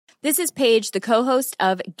This is Paige, the co-host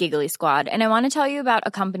of Giggly Squad, and I want to tell you about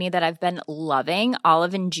a company that I've been loving,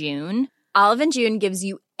 Olive & June. Olive & June gives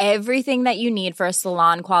you everything that you need for a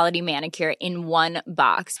salon-quality manicure in one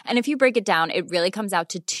box. And if you break it down, it really comes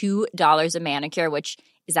out to $2 a manicure, which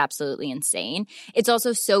is absolutely insane. It's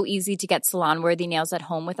also so easy to get salon-worthy nails at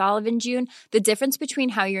home with Olive & June. The difference between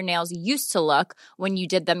how your nails used to look when you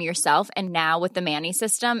did them yourself and now with the Mani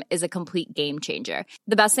system is a complete game changer.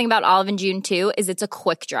 The best thing about Olive & June, too, is it's a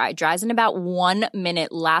quick dry. Dries in about 1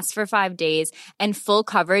 minute, lasts for 5 days, and full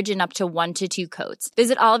coverage in up to 1 to 2 coats.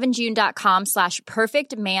 Visit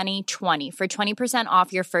oliveandjune.com/perfectmani20 for 20%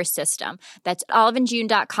 off your first system. That's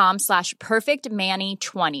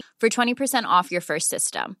oliveandjune.com/perfectmani20 for 20% off your first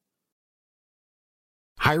system.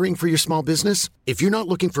 Hiring for your small business? If you're not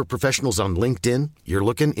looking for professionals on LinkedIn, you're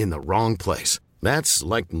looking in the wrong place. That's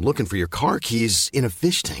like looking for your car keys in a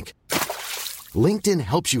fish tank. LinkedIn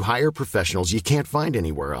helps you hire professionals you can't find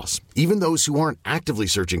anywhere else, even those who aren't actively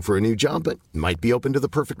searching for a new job but might be open to the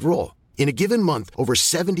perfect role. In a given month, over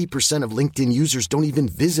 70% of LinkedIn users don't even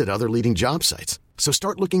visit other leading job sites. So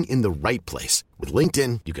start looking in the right place. With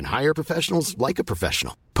LinkedIn, you can hire professionals like a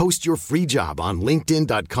professional. Post your free job on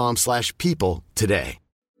linkedin.com/people today.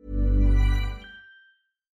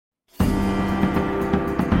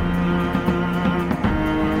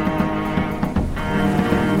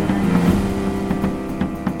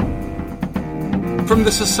 From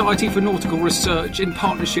the Society for Nautical Research in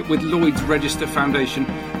partnership with Lloyd's Register Foundation,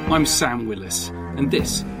 I'm Sam Willis, and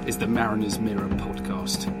this is the Mariner's Mirror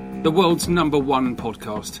podcast, the world's #1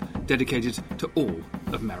 podcast dedicated to all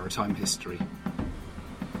of maritime history.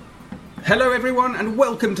 Hello everyone and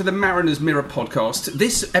welcome to the Mariner's Mirror podcast.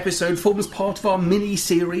 This episode forms part of our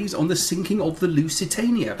mini-series on the sinking of the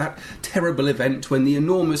Lusitania, that terrible event when the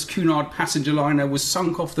enormous Cunard passenger liner was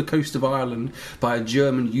sunk off the coast of Ireland by a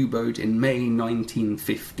German U-boat in May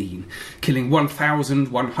 1915, killing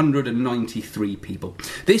 1,193 people.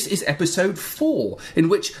 This is episode 4, in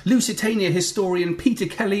which Lusitania historian Peter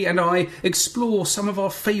Kelly and I explore some of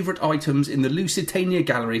our favourite items in the Lusitania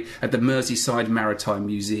Gallery at the Merseyside Maritime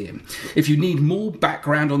Museum. If you need more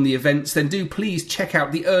background on the events, then do please check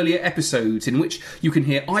out the earlier episodes in which you can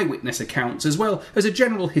hear eyewitness accounts as well as a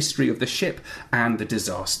general history of the ship and the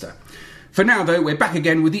disaster. For now, though, we're back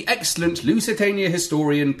again with the excellent Lusitania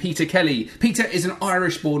historian Peter Kelly. Peter is an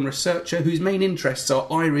Irish-born researcher whose main interests are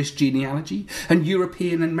Irish genealogy and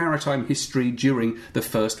European and maritime history during the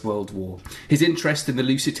First World War. His interest in the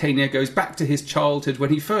Lusitania goes back to his childhood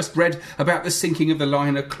when he first read about the sinking of the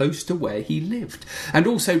liner close to where he lived, and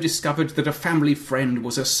also discovered that a family friend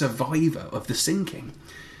was a survivor of the sinking.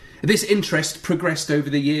 This interest progressed over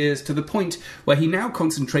the years to the point where he now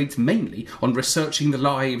concentrates mainly on researching the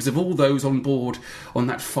lives of all those on board on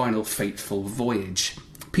that final fateful voyage.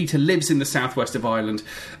 Peter lives in the southwest of Ireland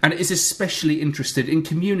and is especially interested in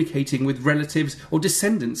communicating with relatives or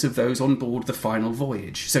descendants of those on board the final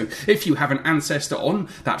voyage. So if you have an ancestor on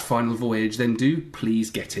that final voyage, then do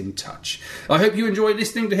please get in touch. I hope you enjoy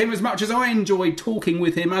listening to him as much as I enjoyed talking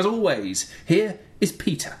with him as always. Here is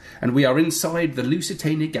Peter, and we are inside the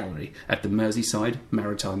Lusitania Gallery at the Merseyside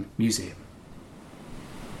Maritime Museum.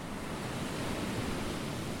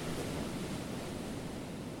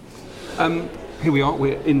 Here we are,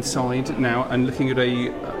 we're inside now and looking at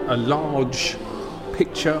a large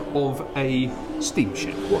picture of a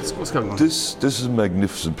steamship. What's going on? This is a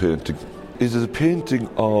magnificent painting. It is a painting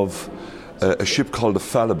of a ship called the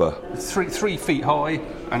Falaba. It's 3 feet high,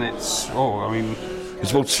 and it's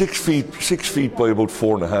it's about 6 feet by about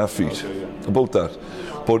 4.5 feet, okay, yeah. About that.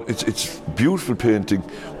 But it's beautiful painting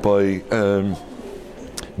by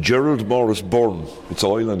Gerald Morris Byrne. It's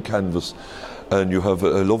oil and canvas, and you have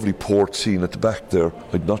a lovely port scene at the back there.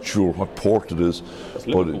 I'm not sure what port it is,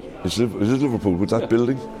 but is it Liverpool with that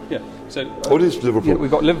building? Yeah. So it is Liverpool. Yeah,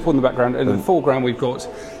 we've got Liverpool in the background, and in the foreground we've got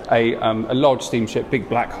a large steamship, big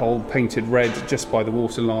black hull, painted red just by the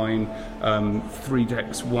waterline. 3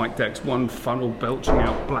 decks, white decks, 1 funnel belching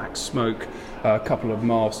out black smoke, a couple of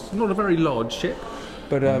masts. Not a very large ship,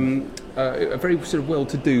 but a very sort of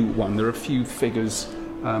well-to-do one. There are a few figures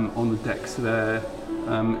on the decks there.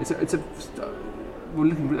 We're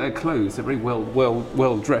looking at their clothes. They're very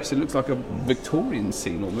well dressed. It looks like a Victorian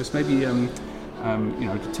scene almost, maybe the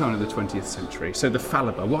turn of the 20th century. So the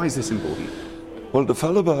Falaba, why is this important? Well, the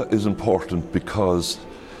Falaba is important because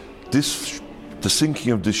the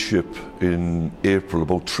sinking of this ship in April,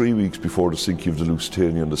 about 3 weeks before the sinking of the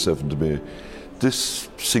Lusitania on the 7th of May, the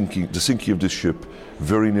sinking of this ship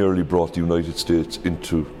very nearly brought the United States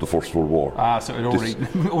into the First World War. So it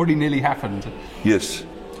already nearly happened. Yes.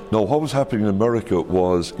 Now, what was happening in America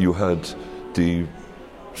was you had the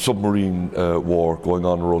submarine war going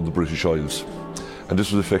on around the British Isles, and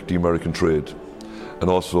this was affecting American trade and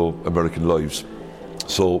also American lives.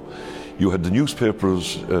 So you had the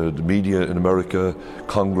newspapers, the media in America,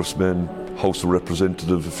 congressmen, House of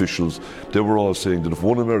Representative officials, they were all saying that if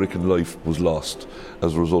one American life was lost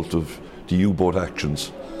as a result of the U-boat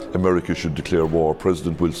actions, America should declare war,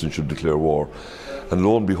 President Wilson should declare war. And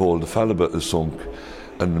lo and behold, the Falaba is sunk,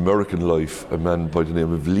 and an American life, a man by the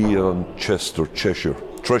name of Leon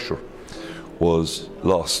Treasure, was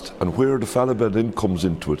lost. And where the Falaba then comes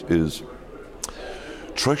into it is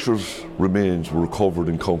Treasure's remains were recovered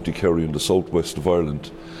in County Kerry in the southwest of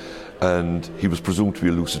Ireland, and he was presumed to be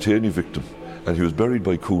a Lusitania victim, and he was buried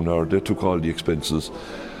by Cunard. They took all the expenses,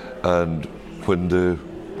 and when they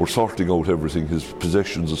were sorting out everything, his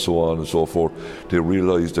possessions and so on and so forth, they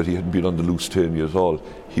realised that he hadn't been on the Lusitania at all,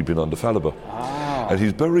 he'd been on the Falaba. And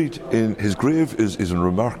he's buried in, his grave is in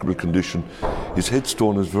remarkable condition. His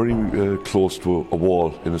headstone is very close to a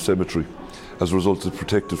wall in a cemetery. As a result, it's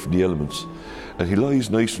protected from the elements. And he lies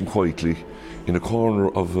nice and quietly in a corner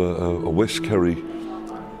of a West Kerry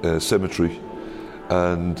cemetery,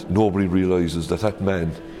 and nobody realises that that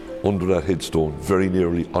man under that headstone, very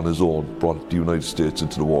nearly on his own, brought the United States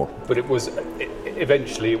into the war. But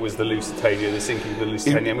eventually it was the Lusitania, the sinking of the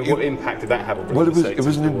Lusitania. What impact did that have on the Well, it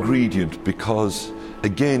was an ingredient, because,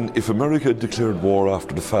 again, if America had declared war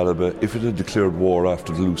after the Falaba, if it had declared war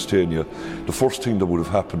after the Lusitania, the first thing that would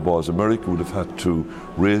have happened was America would have had to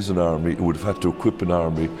raise an army, it would have had to equip an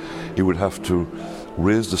army, it would have to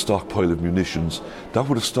raise the stockpile of munitions. That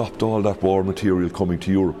would have stopped all that war material coming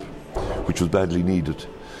to Europe, which was badly needed.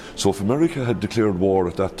 So if America had declared war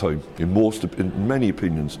at that time, in many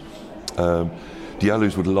opinions, the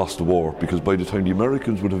Allies would have lost the war, because by the time the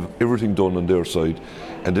Americans would have everything done on their side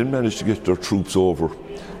and then managed to get their troops over,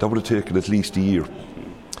 that would have taken at least a year.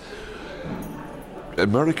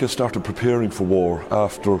 America started preparing for war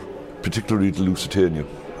after particularly the Lusitania.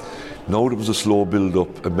 Now there was a slow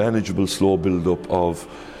build-up, a manageable slow build-up of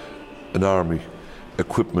an army,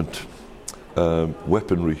 equipment,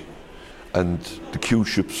 weaponry, and the Q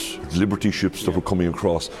ships, Liberty ships that were coming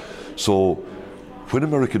across. So when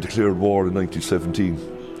America declared war in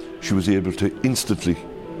 1917, she was able to instantly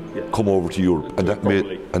come over to Europe, and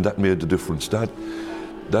that made the difference. That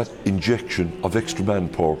injection of extra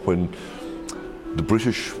manpower, when the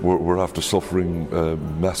British were after suffering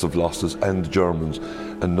massive losses, and the Germans,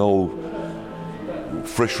 and now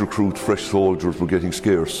fresh recruits, fresh soldiers were getting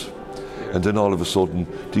scarce, and then all of a sudden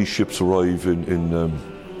these ships arrive in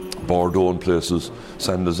Bordeaux and places,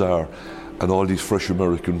 Saint-Nazaire, and all these fresh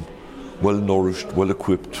American, well-nourished,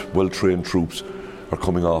 well-equipped, well-trained troops are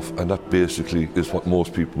coming off, and that basically is what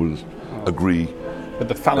most people will agree. But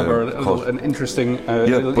the Falaba, an interesting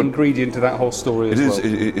little ingredient to that whole story as well.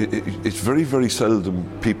 It's very, very seldom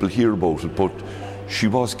people hear about it, but she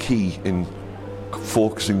was key in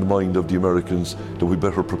focusing the mind of the Americans that we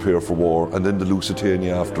better prepare for war, and then the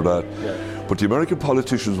Lusitania after that. Yeah. But the American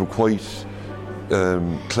politicians were quite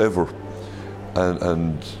clever,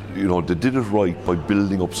 and you know, they did it right by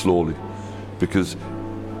building up slowly, because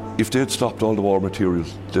if they had stopped all the war material,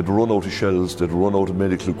 they'd run out of shells, they'd run out of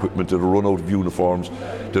medical equipment, they'd run out of uniforms,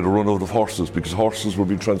 they'd run out of horses, because horses were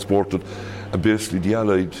being transported, and basically the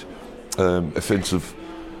Allied offensive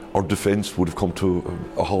or defence would have come to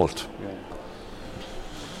a halt.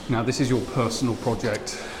 Now, this is your personal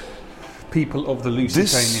project, People of the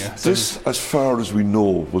Lusitania. This, as far as we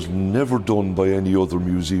know, was never done by any other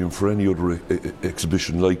museum for any other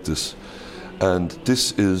exhibition like this. And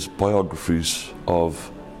this is biographies of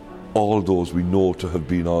all those we know to have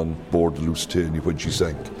been on board the Lusitania when she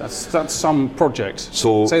sank. That's some project.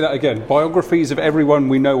 So say that again. Biographies of everyone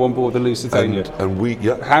we know on board the Lusitania. And we,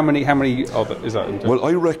 yeah. How many is that? Well,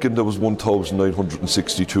 I reckon there was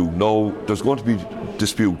 1,962. Now, there's going to be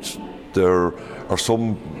disputes. There are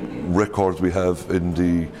some records we have in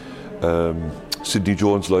the Sidney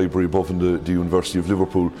Jones Library above in the University of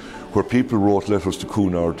Liverpool, where people wrote letters to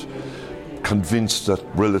Cunard convinced that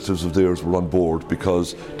relatives of theirs were on board,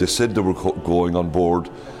 because they said they were going on board,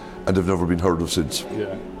 and they've never been heard of since.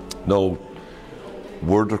 Yeah. Now,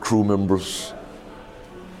 were the crew members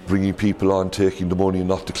bringing people on, taking the money and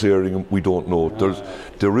not declaring them? We don't know.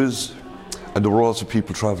 There is, and there were also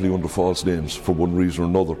people travelling under false names for one reason or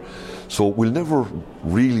another. So we'll never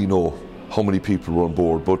really know how many people were on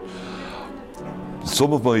board, but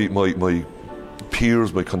some of my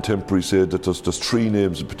peers, my contemporaries, said that there's three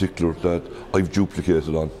names in particular that I've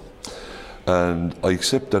duplicated on, and I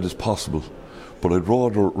accept that as possible, but I'd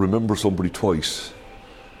rather remember somebody twice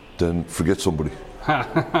than forget somebody.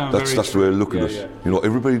 That's the way I look at it. Yeah. You know,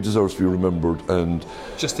 everybody deserves to be remembered, and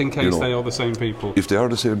just in case they are the same people. If they are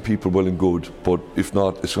the same people, well and good. But if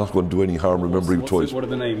not, it's not going to do any harm remembering twice. What are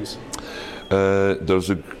the names? There's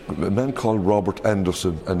a man called Robert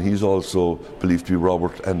Anderson, and he's also believed to be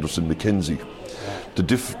Robert Anderson Mackenzie. The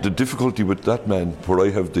difficulty with that man, where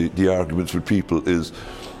I have the arguments with people, is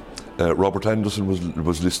Robert Anderson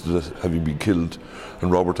was listed as having been killed,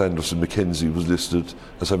 and Robert Anderson Mackenzie was listed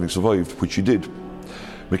as having survived, which he did.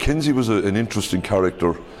 Mackenzie was an interesting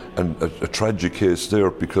character and a tragic case there,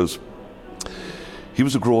 because he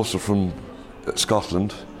was a grocer from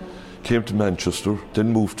Scotland, came to Manchester,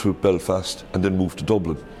 then moved to Belfast, and then moved to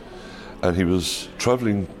Dublin. And he was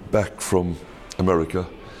travelling back from America.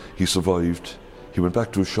 He survived. He went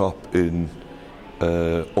back to a shop in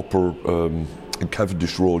in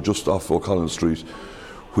Cavendish Road, just off O'Connell Street,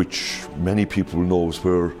 which many people know is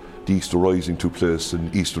where the Easter Rising took place in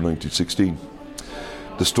Easter 1916.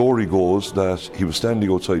 The story goes that he was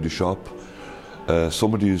standing outside the shop.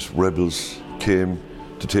 Some of these rebels came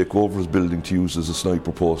to take over his building to use as a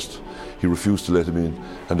sniper post. He refused to let him in,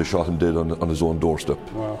 and they shot him dead on his own doorstep.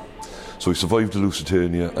 Wow. So he survived the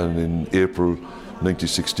Lusitania, and in April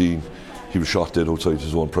 1916 he was shot dead outside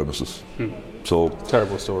his own premises. So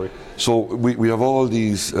terrible story. So we have all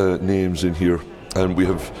these names in here, and we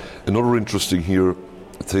have another interesting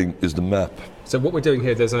thing is the map. So what we're doing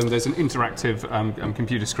here, there's an interactive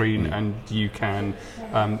computer screen, and you can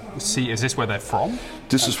see. Is this where they're from?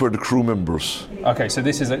 This is where the crew members. Okay, so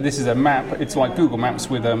this is a map. It's like Google Maps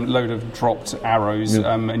with a load of dropped arrows,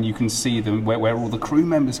 and you can see them where all the crew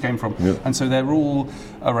members came from. Yeah. And so they're all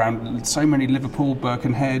around. So many: Liverpool,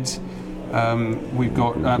 Birkenhead. We've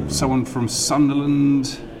got someone from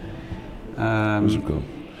Sunderland. Where's it gone?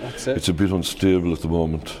 That's it. It's a bit unstable at the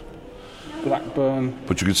moment. Blackburn.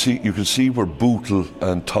 But you can see where Bootle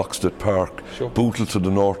and Toxteth Park. Sure. Bootle to the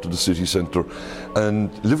north of the city centre, and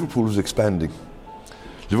Liverpool was expanding.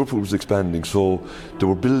 So they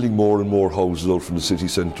were building more and more houses out from the city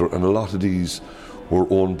centre, and a lot of these were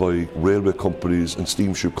owned by railway companies and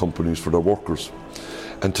steamship companies for their workers.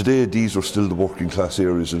 And today these are still the working class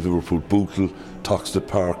areas in Liverpool: Bootle, Toxteth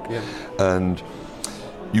Park, and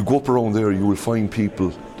you go up around there, you will find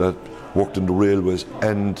people that worked in the railways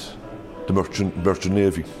and the merchant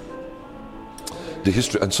navy. The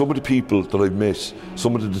history, and some of the people that I've met,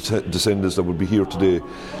 some of the descendants that would be here today,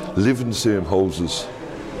 live in the same houses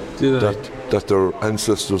that their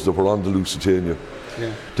ancestors that were on the Lusitania.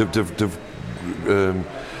 Yeah. They've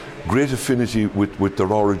great affinity with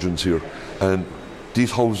their origins here, and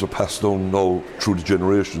these houses are passed down now through the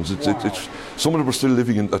generations. It's some of them are still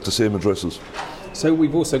living at the same addresses. So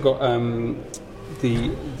we've also got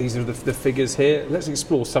these are the figures here. Let's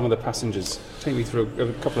explore some of the passengers. Take me through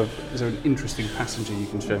a couple of. Is there an interesting passenger you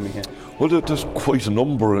can show me here? Well, there's quite a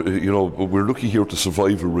number. You know, we're looking here at the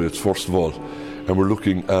survival rates first of all, and we're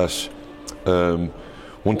looking at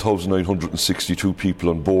 1,962 people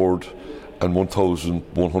on board, and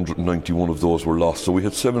 1,191 of those were lost. So we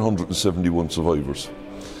had 771 survivors.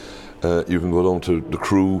 You can go down to the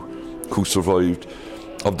crew who survived.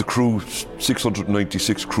 Of the crew,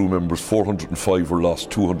 696 crew members, 405 were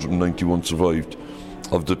lost, 291 survived.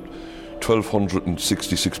 Of the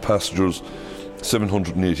 1,266 passengers,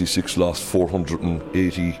 786 lost,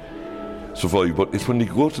 480 survived. But it's when you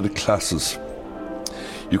go to the classes,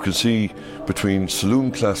 you can see between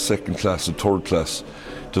saloon class, second class and third class,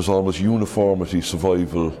 there's almost uniformity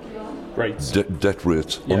survival rates. Death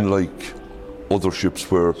rates, unlike other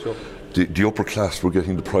ships where the upper class were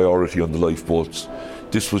getting the priority on the lifeboats.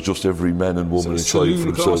 This was just every man and woman and child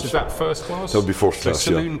for themselves. Saloon class, is that first class? That would be first class,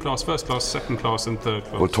 saloon class, first class, second class and third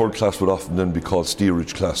class. Well, third class would often then be called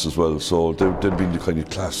steerage class as well. So they'd been the kind of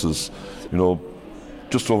classes, you know,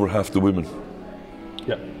 just over half the women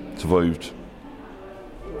survived.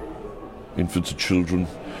 Infants and children.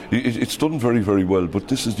 It's done very, very well, but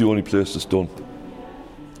this is the only place it's done.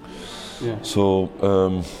 Yeah. So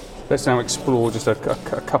let's now explore just a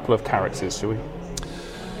couple of characters, shall we?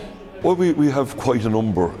 Well, we have quite a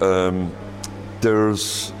number.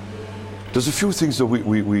 There's a few things that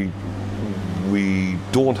we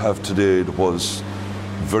don't have today that was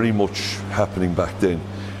very much happening back then.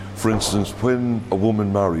 For instance, when a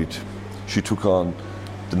woman married, she took on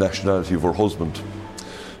the nationality of her husband.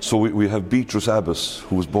 So we have Beatrice Abbas,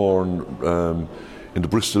 who was born in the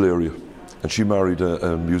Bristol area, and she married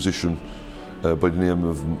a musician by the name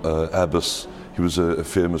of Abbas. He was a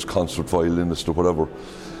famous concert violinist or whatever.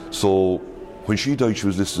 So when she died, she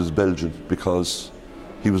was listed as Belgian because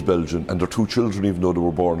he was Belgian, and their two children, even though they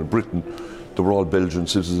were born in Britain, they were all Belgian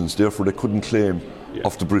citizens. Therefore, they couldn't claim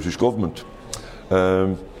of the British government.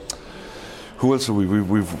 Who else are we?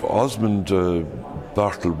 We've Osmond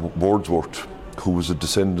Bartle Wordsworth, who was a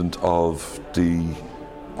descendant of the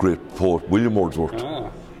great poet William Wordsworth.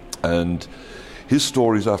 And his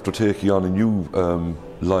stories, after taking on a new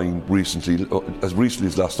line recently, as recently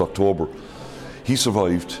as last October, he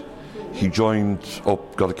survived. He joined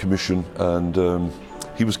up, got a commission, and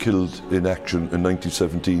he was killed in action in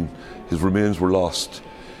 1917. His remains were lost.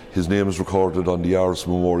 His name is recorded on the Ars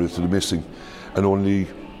Memorial to the Missing, and only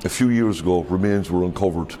a few years ago remains were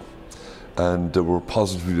uncovered and they were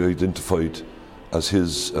positively identified as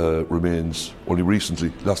his remains only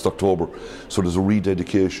recently, last October. So there's a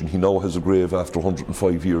rededication. He now has a grave after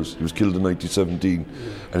 105 years. He was killed in 1917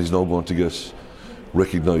 and he's now going to get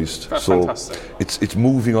recognised. That's so fantastic. It's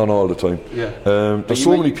moving on all the time. Yeah. There's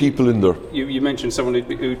so many people in there. You mentioned someone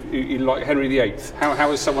who like Henry VIII. How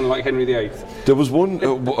is someone like Henry VIII? There was one,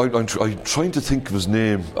 I'm trying to think of his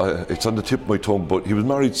name. It's on the tip of my tongue, but he was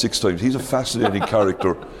married 6 times. He's a fascinating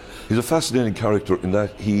character. He's a fascinating character in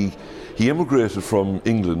that he emigrated from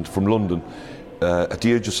England, from London, at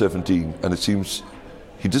the age of 17, and it seems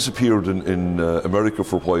he disappeared in America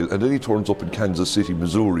for a while, and then he turns up in Kansas City,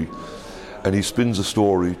 Missouri, and he spins a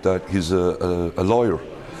story that he's a lawyer.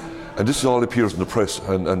 And this all appears in the press,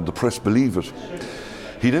 and the press believe it.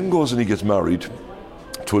 He then goes and he gets married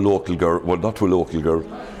to a local girl, well, not to a local girl,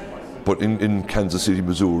 but in Kansas City,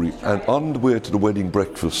 Missouri, and on the way to the wedding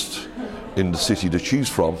breakfast in the city that she's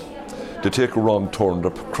from, they take a wrong turn.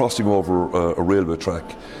 They're crossing over a railway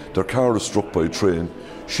track. Their car is struck by a train.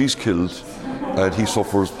 She's killed, and he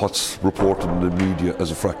suffers what's reported in the media as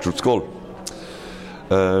a fractured skull.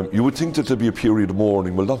 You would think that there'd be a period of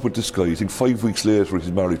mourning. Well, not with this guy. I think 5 weeks later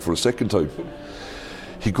he's married for a second time.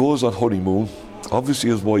 He goes on honeymoon.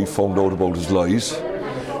 Obviously his wife found out about his lies.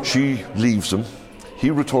 She leaves him.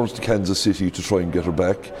 He returns to Kansas City to try and get her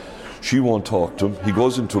back. She won't talk to him. He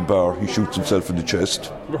goes into a bar. He shoots himself in the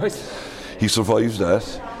chest. Right. He survives that.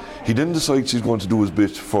 He then decides he's going to do his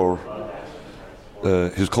bit for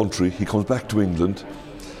his country. He comes back to England.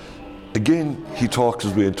 Again, he talks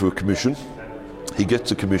his way into a commission. He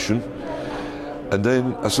gets a commission. And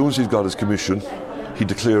then, as soon as he's got his commission, he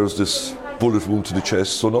declares this bullet wound to the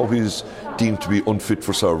chest. So now he's deemed to be unfit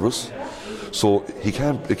for service. So it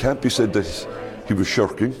can't be said that he was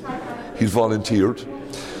shirking. He's volunteered.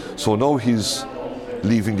 So now he's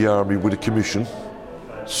leaving the army with a commission,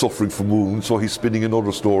 suffering from wounds, so he's spinning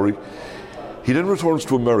another story. He then returns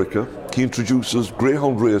to America. He introduces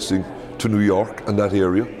greyhound racing to New York and that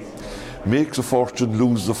area, makes a fortune,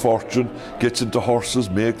 loses a fortune, gets into horses,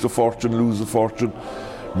 makes a fortune, loses a fortune,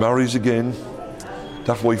 marries again.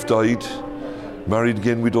 That wife died. Married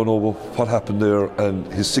again, we don't know what happened there,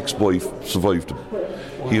 and his 6th wife survived him.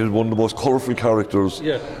 He is one of the most colourful characters.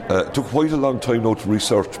 Yeah. It took quite a long time now to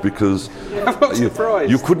research because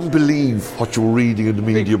you couldn't believe what you were reading in the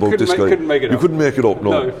media about this guy. You couldn't make it up,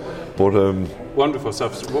 no. But wonderful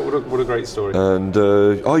stuff. What a great story. And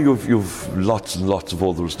you've lots and lots of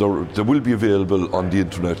others. There will be available on the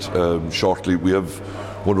internet shortly. We have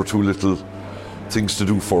 1 or 2 little things to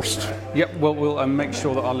do first. Yep. Well, we'll make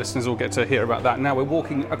sure that our listeners all get to hear about that. Now we're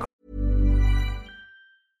walking across.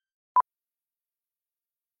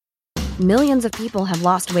 Millions of people have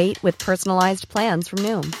lost weight with personalized plans from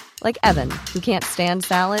Noom. Like Evan, who can't stand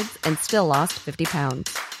salads and still lost 50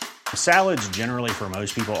 pounds. Salads generally for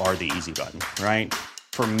most people are the easy button, right?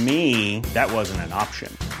 For me, that wasn't an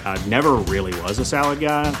option. I never really was a salad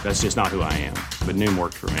guy. That's just not who I am. But Noom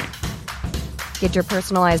worked for me. Get your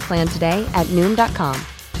personalized plan today at Noom.com.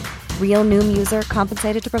 Real Noom user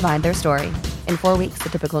compensated to provide their story. In 4 weeks, the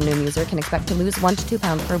typical Noom user can expect to lose 1 to 2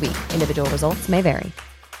 pounds per week. Individual results may vary.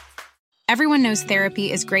 Everyone knows therapy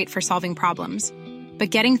is great for solving problems.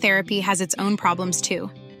 But getting therapy has its own problems too.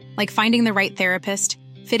 Like finding the right therapist,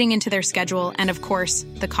 fitting into their schedule, and of course,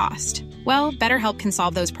 the cost. Well, BetterHelp can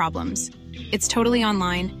solve those problems. It's totally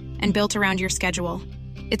online and built around your schedule.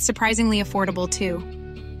 It's surprisingly affordable too.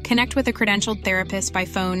 Connect with a credentialed therapist by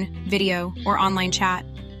phone, video, or online chat,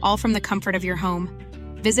 all from the comfort of your home.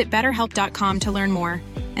 Visit BetterHelp.com to learn more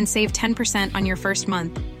and save 10% on your first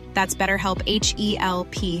month. That's BetterHelp,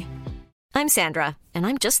 H-E-L-P. I'm Sandra, and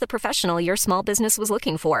I'm just the professional your small business was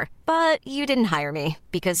looking for. But you didn't hire me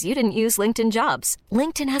because you didn't use LinkedIn Jobs.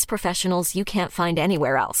 LinkedIn has professionals you can't find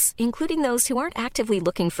anywhere else, including those who aren't actively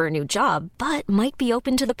looking for a new job, but might be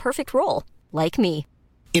open to the perfect role, like me.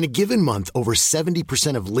 In a given month, over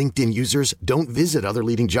 70% of LinkedIn users don't visit other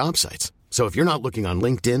leading job sites. So if you're not looking on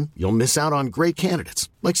LinkedIn, you'll miss out on great candidates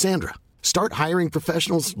like Sandra. Start hiring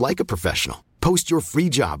professionals like a professional. Post your free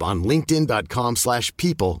job on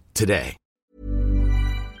linkedin.com/people today.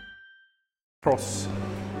 Across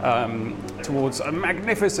towards a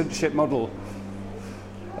magnificent ship model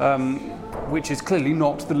which is clearly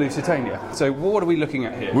not the Lusitania. So what are we looking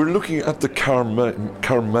at here? We're looking at the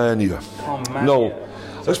Carmania. No,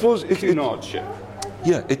 I suppose Cunard ship.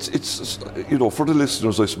 Yeah, it's for the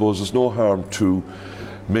listeners, I suppose there's no harm to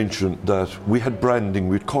mention that we had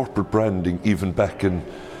corporate branding even back in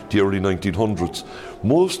the early 1900s.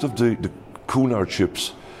 Most of the Cunard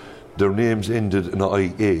ships, their names ended in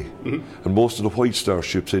IA, and most of the White Star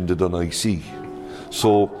ships ended on IC.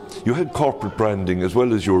 So you had corporate branding as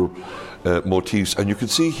well as your motifs, and you can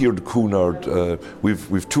see here the Cunard.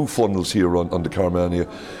 We've two funnels here on the Carmania,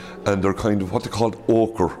 and they're kind of what they call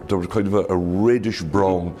ochre. They're kind of a reddish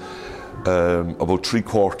brown, about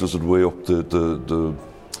 3/4 of the way up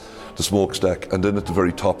the smokestack, and then at the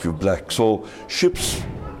very top you have black. So ships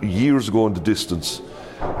years ago in the distance,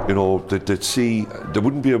 they'd see, they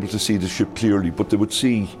wouldn't be able to see the ship clearly, but they would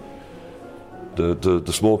see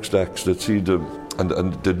the smokestacks. They'd see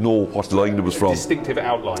and they'd know what line it was from. Distinctive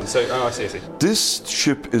outline. So, I see. This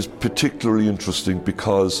ship is particularly interesting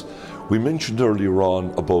because we mentioned earlier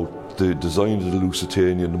on about the design of the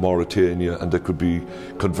Lusitania and the Mauretania, and they could be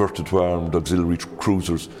converted to armed auxiliary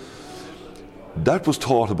cruisers. That was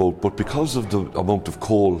thought about, but because of the amount of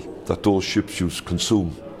coal that those ships used to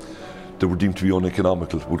consume, they were deemed to be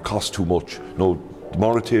uneconomical, would cost too much. The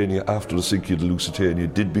Mauretania, after the sinking of the Lusitania,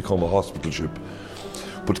 did become a hospital ship.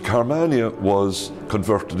 But Carmania was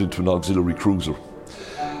converted into an auxiliary cruiser.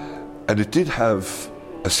 And it did have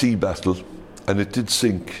a sea battle, and it did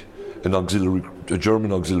sink a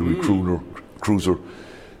German auxiliary cruiser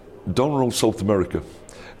down around South America.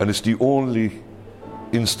 And it's the only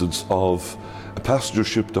instance of a passenger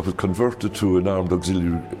ship that was converted to an armed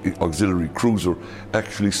auxiliary cruiser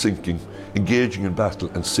actually sinking, engaging in battle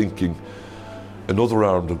and sinking another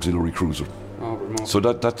armed auxiliary cruiser. So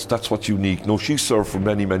that's what's unique. No, she served for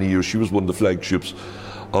many, many years. She was one of the flagships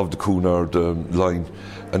of the Cunard line.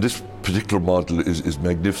 And this particular model is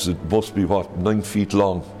magnificent. Must be, 9 feet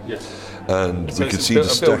long? Yes. And so we can see the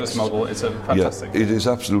stacks. Builder's model. It's a fantastic. Yeah, it is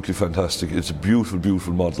absolutely fantastic. It's a beautiful,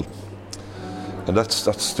 beautiful model. And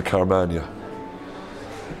that's the Carmania.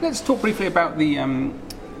 Let's talk briefly about the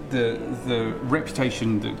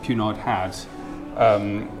reputation that Cunard had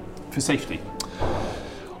for safety.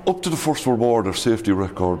 Up to the First World War, their safety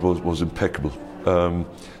record was impeccable.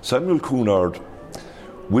 Samuel Cunard,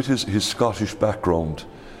 with his Scottish background,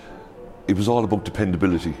 it was all about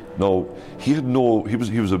dependability. Now, he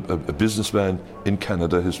was a businessman in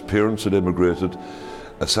Canada. His parents had emigrated.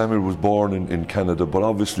 Samuel was born in Canada, but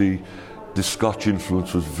obviously the Scotch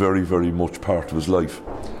influence was very, very much part of his life.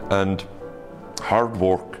 And hard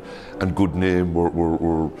work and good name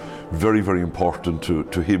were very, very important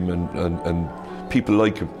to him and people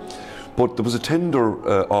like him. But there was a tender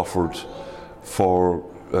offered for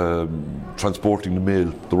transporting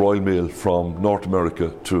the Royal Mail from North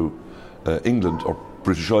America to England or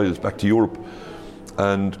British Isles back to Europe.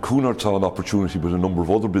 And Cunard saw an opportunity with a number of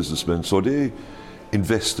other businessmen, so they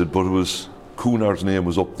invested, but Cunard's name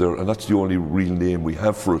was up there, and that's the only real name we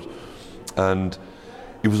have for it. And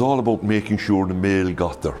it was all about making sure the mail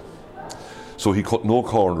got there. So he cut no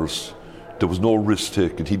corners. There was no risk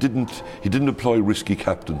taken. He didn't employ risky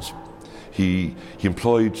captains. He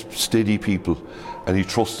employed steady people, and he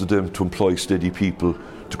trusted them to employ steady people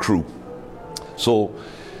to crew. So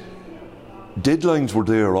deadlines were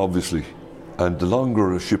there, obviously, and the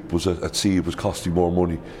longer a ship was at sea, it was costing more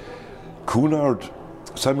money.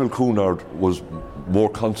 Samuel Cunard was more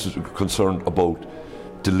concerned about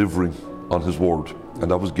delivering on his word,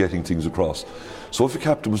 and that was getting things across. So if a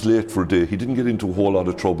captain was late for a day, he didn't get into a whole lot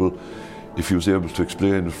of trouble if he was able to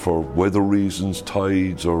explain it for weather reasons,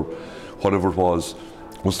 tides, or whatever it was.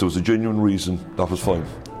 Once there was a genuine reason, that was fine.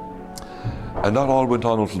 And that all went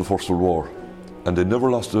on until the First World War. And they never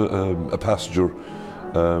lost a passenger.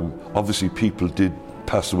 Obviously, people did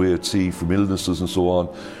pass away at sea from illnesses and so on,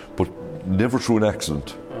 but never through an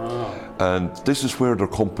accident. And this is where their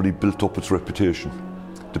company built up its reputation.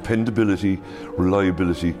 Dependability,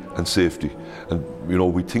 reliability, and safety. And,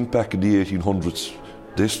 we think back in the 1800s,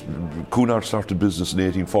 Cunard started business in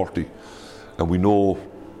 1840, and we know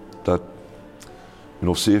that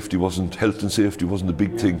health and safety wasn't a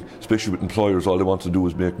big thing, especially with employers. All they wanted to do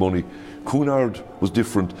was make money. Cunard was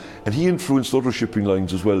different, and he influenced other shipping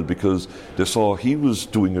lines as well, because they saw he was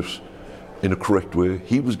doing it in a correct way.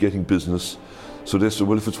 He was getting business, so they said,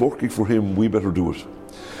 well, if it's working for him, we better do it.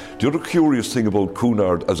 The other curious thing about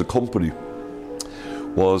Cunard as a company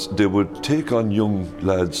was they would take on young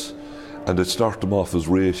lads and they'd start them off as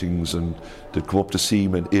ratings, and they'd come up to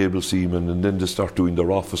seamen, able seamen, and then they'd start doing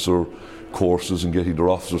their officer courses and getting their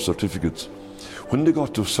officer certificates. When they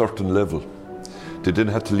got to a certain level, they then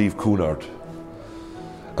had to leave Cunard.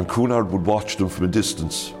 and Cunard would watch them from a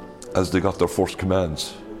distance as they got their first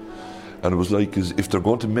commands. And it was like, as if they're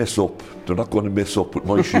going to mess up, they're not going to mess up with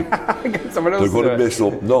my ship. Someone else they're going to mess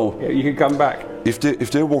up. No. Yeah, you can come back. If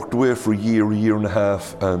they worked away for a year and a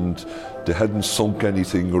half, and they hadn't sunk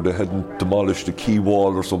anything, or they hadn't demolished a quay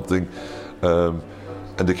wall or something, and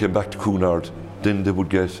they came back to Cunard, then they would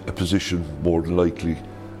get a position more than likely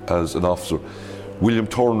as an officer. William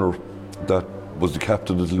Turner, that was the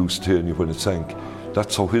captain of the Lusitania when it sank,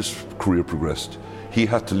 that's how his career progressed. He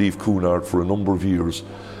had to leave Cunard for a number of years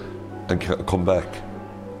and come back,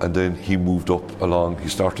 and then he moved up along. He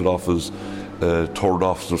started off as third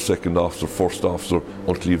officer, second officer, first officer,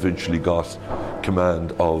 until he eventually got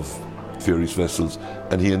command of various vessels,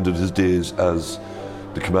 and he ended his days as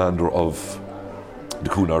the commander of the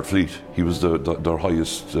Cunard fleet. He was their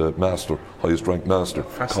highest highest ranked master,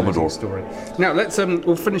 Fascinating Commodore. story. Now let's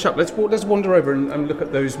we'll finish up. Let's wander over and look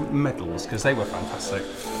at those medals, because they were fantastic.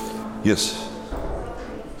 Yes.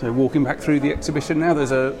 So walking back through the exhibition now,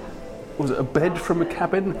 there's a bed from a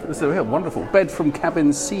cabin? So, yeah, wonderful. Bed from cabin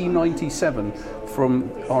C97 from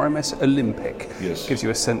RMS Olympic. Yes. Gives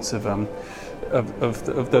you a sense of the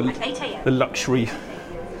luxury.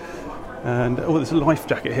 And there's a life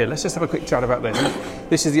jacket here. Let's just have a quick chat about this.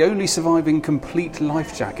 This is the only surviving complete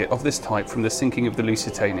life jacket of this type from the sinking of the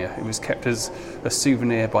Lusitania. It was kept as a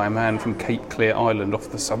souvenir by a man from Cape Clear Island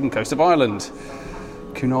off the southern coast of Ireland.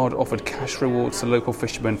 Cunard offered cash rewards to local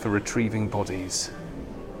fishermen for retrieving bodies.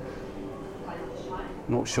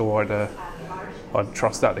 Not sure I'd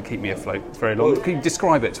trust that to keep me afloat very long. Can you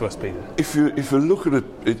describe it to us, Peter? If you look at it,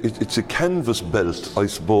 it's a canvas belt, I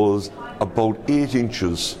suppose, about 8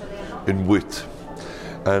 inches in width,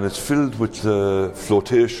 and it's filled with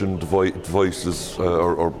flotation devices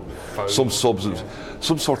or some substance,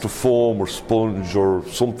 some sort of foam or sponge or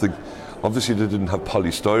something. Obviously, they didn't have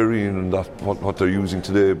polystyrene and that what they're using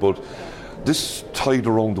today, but this tied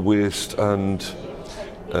around the waist, and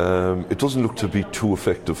it doesn't look to be too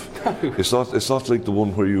effective. It's not like the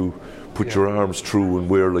one where you put your arms through and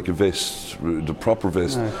wear like a vest, the proper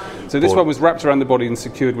vest. No. So this one was wrapped around the body and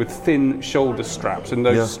secured with thin shoulder straps, and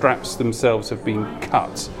those straps themselves have been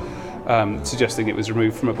cut, suggesting it was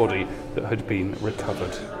removed from a body that had been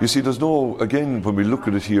recovered. You see, there's no, again, when we look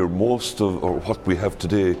at it here, most of or what we have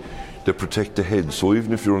today, they protect the head. So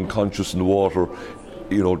even if you're unconscious in the water,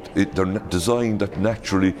 you know, they're designed that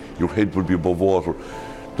naturally your head will be above water.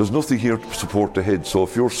 There's nothing here to support the head, so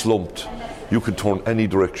if you're slumped, you can turn any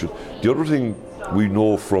direction. The other thing we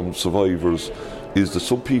know from survivors is that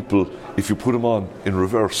some people, if you put them on in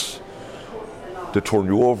reverse, they turn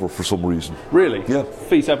you over for some reason. Really? Yeah.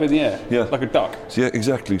 Feet up in the air? Yeah. Like a duck? Yeah,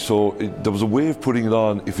 exactly. So there was a way of putting it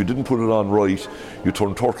on. If you didn't put it on right, you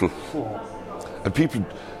turn turtle. Oh. And people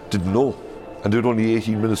didn't know. And they had only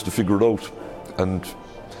 18 minutes to figure it out. And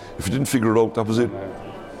if you didn't figure it out, that was it.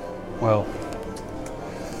 Well,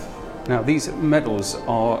 now these medals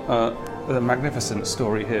are a magnificent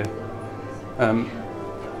story here.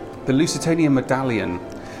 The Lusitania medallion.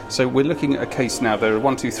 So we're looking at a case now. There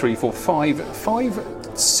are 5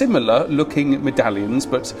 similar looking medallions,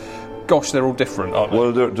 but gosh, they're all different, aren't they?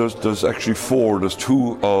 Well, there's actually 4. There's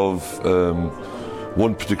 2 of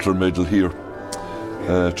one particular medal here.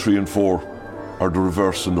 3 and 4 are the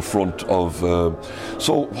reverse and the front of.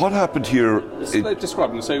 So what happened here?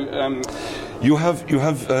 Describe them. So you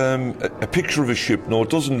have a picture of a ship. Now it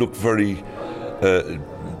doesn't look very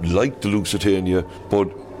like the Lusitania, but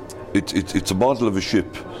it's a model of a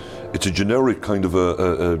ship. It's a generic kind of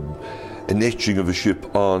an etching of a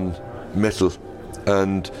ship on metal,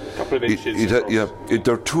 and a couple of inches.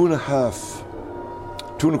 they're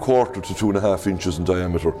 2.25 to 2.5 inches in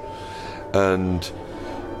diameter, and.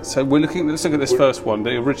 So let's look at this first one,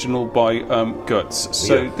 the original by Guts.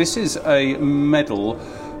 So this is a medal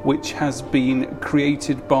which has been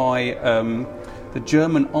created by the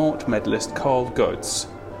German art medalist Karl Guts.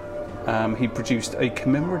 He produced a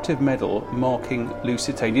commemorative medal marking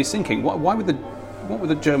Lusitania's sinking. What were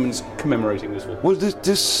the Germans commemorating this for? Well,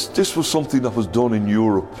 this was something that was done in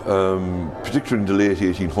Europe, particularly in the late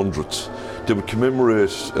 1800s. They would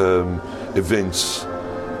commemorate events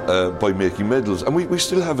by making medals, and we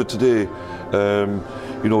still have it today.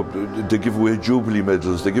 You know, they give away Jubilee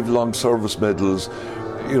medals, they give long service medals.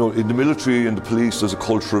 You know, in the military and the police, there's a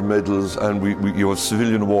culture of medals, and you have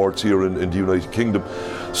civilian awards here in the United Kingdom.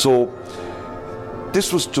 So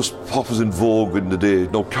this was just what was in vogue in the day.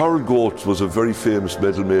 Now, Karl Goetz was a very famous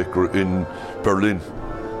medal maker in Berlin,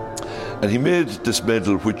 and he made this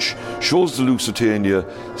medal which shows the Lusitania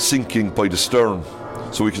sinking by the stern.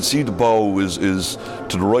 So we can see the bow is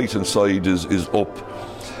to the right hand side is up,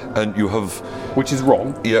 And you have... Which is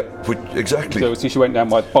wrong. Yeah, exactly. So she went down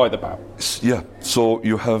by the bow. Yeah, so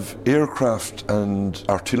you have aircraft and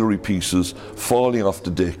artillery pieces falling off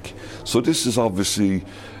the deck. So this is obviously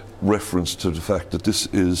reference to the fact that this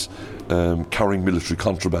is carrying military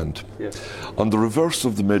contraband. Yes. On the reverse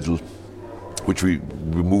of the medal, which we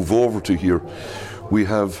move over to here, we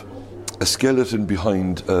have a skeleton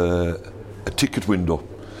behind a ticket window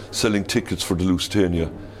selling tickets for the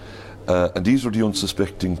Lusitania. And these are the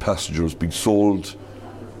unsuspecting passengers being sold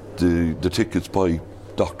the tickets by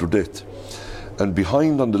Dr. Death. And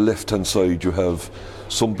behind on the left-hand side you have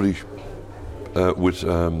somebody with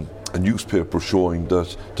a newspaper showing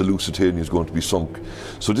that the Lusitania is going to be sunk.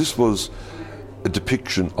 So this was a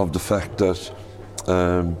depiction of the fact that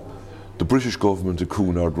the British government and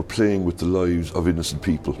Cunard were playing with the lives of innocent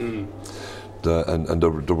people. And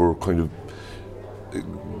they were kind of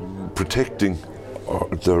protecting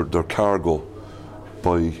their cargo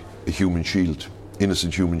by a human shield,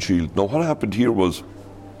 innocent human shield. Now what happened here was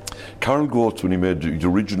Carl Goetz, when he made the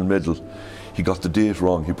original medal, he got the date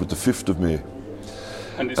wrong. He put the 5th of May.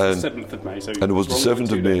 And it's the 7th of May. So and it was the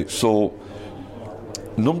 7th of May. So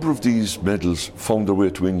a number of these medals found their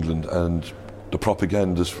way to England, and the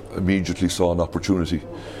propagandists immediately saw an opportunity.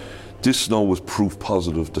 This now was proof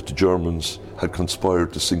positive that the Germans had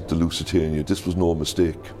conspired to sink the Lusitania. This was no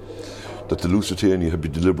mistake, that the Lusitania had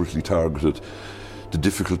been deliberately targeted. The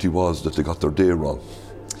difficulty was that they got their day wrong.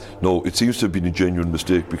 No, it seems to have been a genuine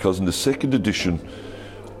mistake, because in the second edition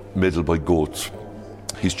medal by Goetz,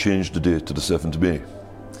 he's changed the date to the 7th of May.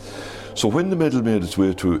 So when the medal made its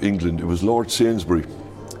way to England, it was Lord Sainsbury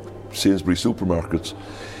Supermarkets.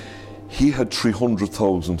 He had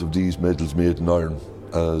 300,000 of these medals made in iron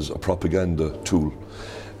as a propaganda tool,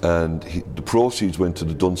 and the proceeds went to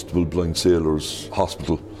the Dunstable Blind Sailors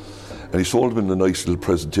Hospital, and he sold them in a nice little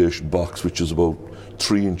presentation box which is about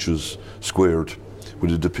 3 inches squared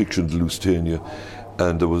with a depiction of the Lusitania,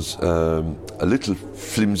 and there was a little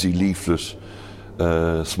flimsy leaflet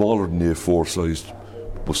smaller than A4 sized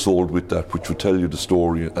was sold with that, which would tell you the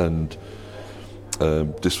story, and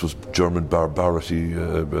this was German barbarity,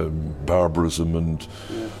 barbarism, and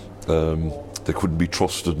they couldn't be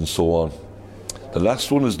trusted and so on. The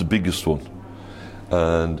last one is the biggest one,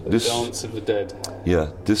 and this Dance of the Dead. Yeah,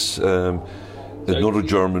 this another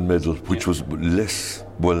German medal which was less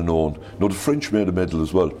well known. No, the French made a medal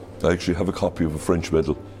as well. I actually have a copy of a French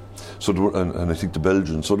medal. So there were, and I think the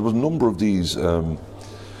Belgians. So there was a number of these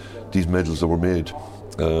medals that were made.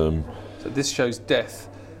 So this shows Death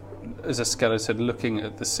as a skeleton looking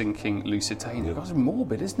at the sinking Lusitania. It's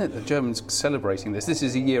morbid, isn't it? The Germans celebrating this. This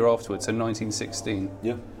is a year afterwards, so 1916.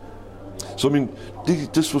 Yeah. So I mean,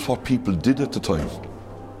 this was what people did at the time,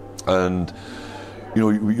 and you know,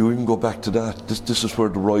 you even go back to that. This is where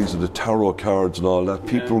the rise of the tarot cards and all that.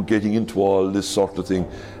 People were getting into all this sort of thing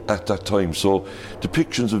at that time. So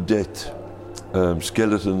depictions of death,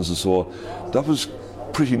 skeletons and so on, that was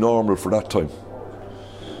pretty normal for that time.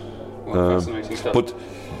 Fascinating stuff. But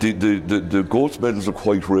the Goetz medals are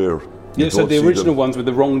quite rare. Yeah, so the original ones with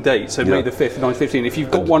the wrong date, so May the 5th, 1915. If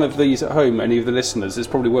you've got one of these at home, any of the listeners, it's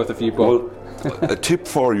probably worth a few bob. Well, a tip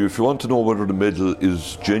for you, if you want to know whether the medal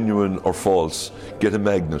is genuine or false, get a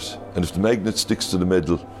magnet. And if the magnet sticks to the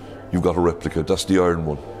medal, you've got a replica. That's the iron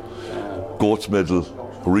one. Goetz medal,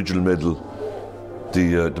 original medal,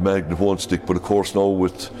 the magnet won't stick. But of course now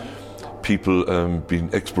with people being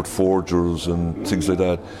expert forgers and things like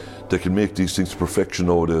that, they can make these things to perfection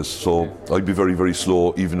nowadays. So I'd be very, very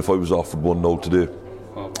slow, even if I was offered one now today.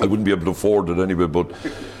 I wouldn't be able to afford it anyway, but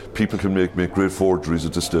people can make great forgeries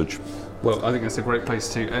at this stage. Well, I think that's a great place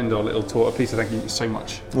to end our little tour. Peter, thank you so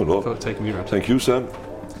much for taking me around. Thank you, Sam.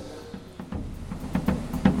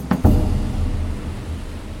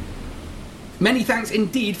 Many thanks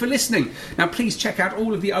indeed for listening. Now please check out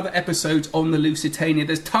all of the other episodes on the Lusitania.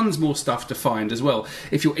 There's tons more stuff to find as well.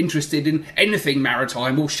 If you're interested in anything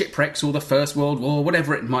maritime or shipwrecks or the First World War,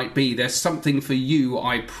 whatever it might be, there's something for you,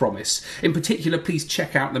 I promise. In particular, please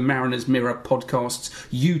check out the Mariner's Mirror podcast's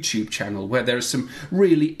YouTube channel, where there is some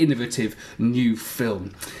really innovative new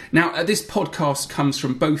film. Now, this podcast comes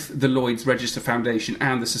from both the Lloyd's Register Foundation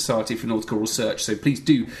and the Society for Nautical Research, so please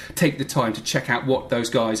do take the time to check out what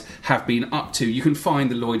those guys have been up to. You can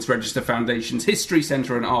find the Lloyd's Register Foundation's History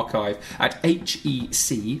Centre and Archive at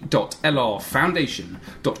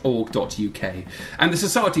hec.lrfoundation.org.uk, and the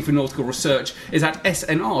Society for Nautical Research is at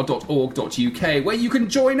snr.org.uk, where you can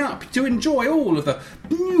join up to enjoy all of the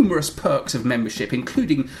numerous perks of membership,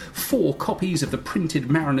 including 4 copies of the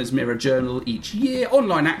printed Mariner's Mirror journal each year,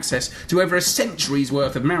 online access to over a century's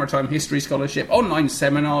worth of maritime history scholarship, online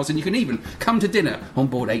seminars, and you can even come to dinner on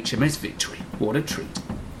board HMS Victory. What a treat.